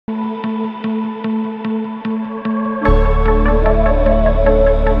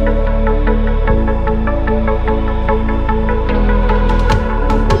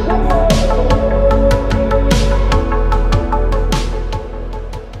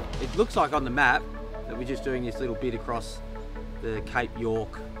looks like on the map that we're just doing this little bit across the Cape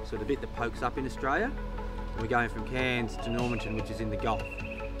York, so the bit that pokes up in Australia. And we're going from Cairns to Normanton, which is in the Gulf.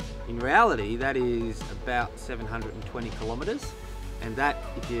 In reality, that is about 720 kilometres. And that,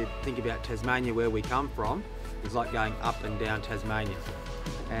 if you think about Tasmania, where we come from, is like going up and down Tasmania.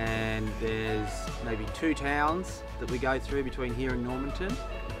 And there's maybe 2 towns that we go through between here and Normanton,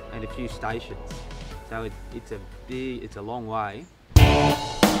 and a few stations. So it's a long way.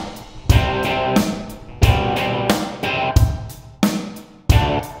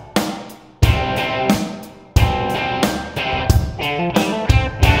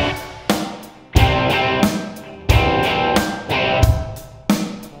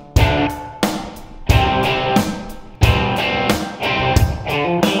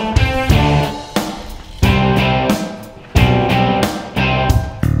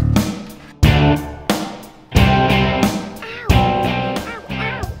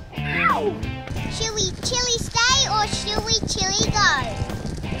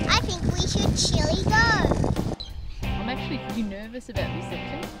 Pretty nervous about this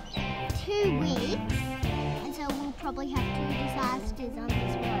section. 2 weeks, and so we'll probably have 2 disasters on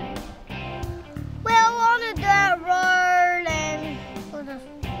this road. We're on a dirt road and we'll just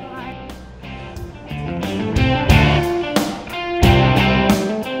ride.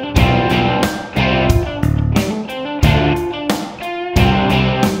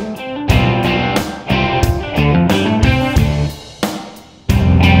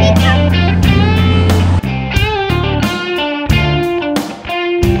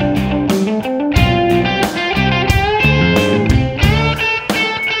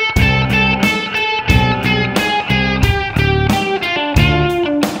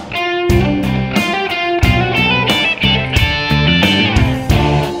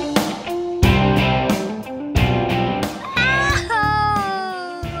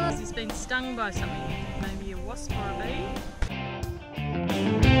 Stung by something, maybe a wasp or a bee.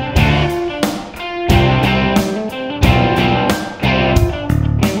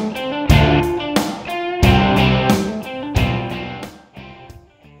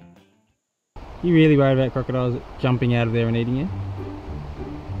 You really worried about crocodiles jumping out of there and eating you?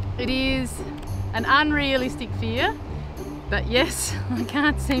 It is an unrealistic fear, but yes, I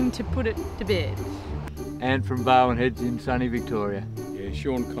can't seem to put it to bed. And from Barwon Heads in sunny Victoria. Yeah,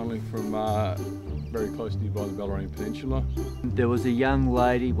 Sean Connolly from very close nearby the Bellarine Peninsula. There was a young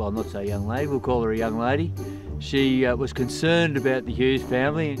lady, well not so young lady, we'll call her a young lady. She was concerned about the Hughes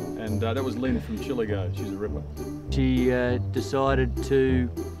family. And that was Lynn from Chillagoe, she's a ripper. She decided to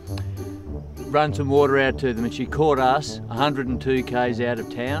run some water out to them, and she caught us 102 k's out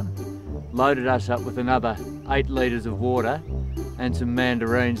of town, loaded us up with another 8 litres of water and some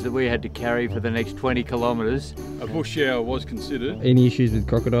mandarins that we had to carry for the next 20 kilometres. A bush shower was considered. Any issues with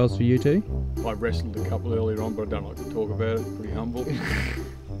crocodiles for you two? I wrestled a couple earlier on, but I don't like to talk about it, pretty humble.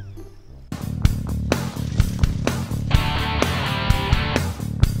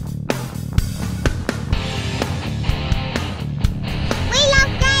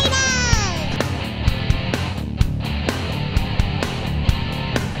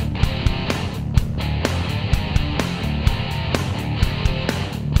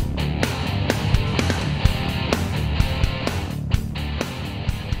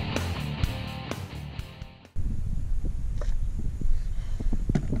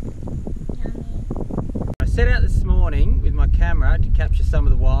 Set out this morning with my camera to capture some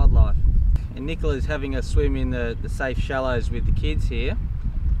of the wildlife, and Nicola's having a swim in the safe shallows with the kids here,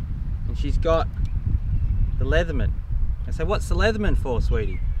 and she's got the leatherman. I say, what's the leatherman for,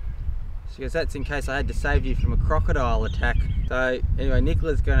 sweetie? She goes, that's in case I had to save you from a crocodile attack. So anyway,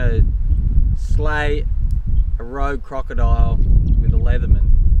 Nicola's going to slay a rogue crocodile with a leatherman.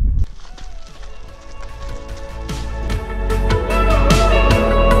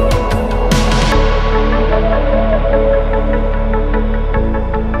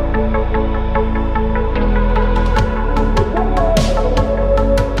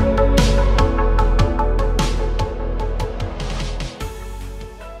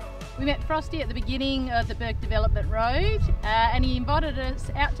 We met Frosty at the beginning of the Burke Development Road and he invited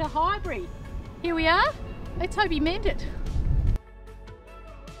us out to Highbury. Here we are. Let's hope he meant it.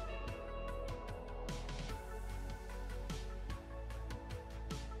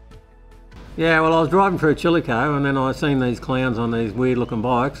 Yeah, well, I was driving through Chillagoe and then I seen these clowns on these weird looking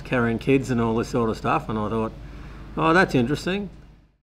bikes carrying kids and all this sort of stuff, and I thought, oh, that's interesting.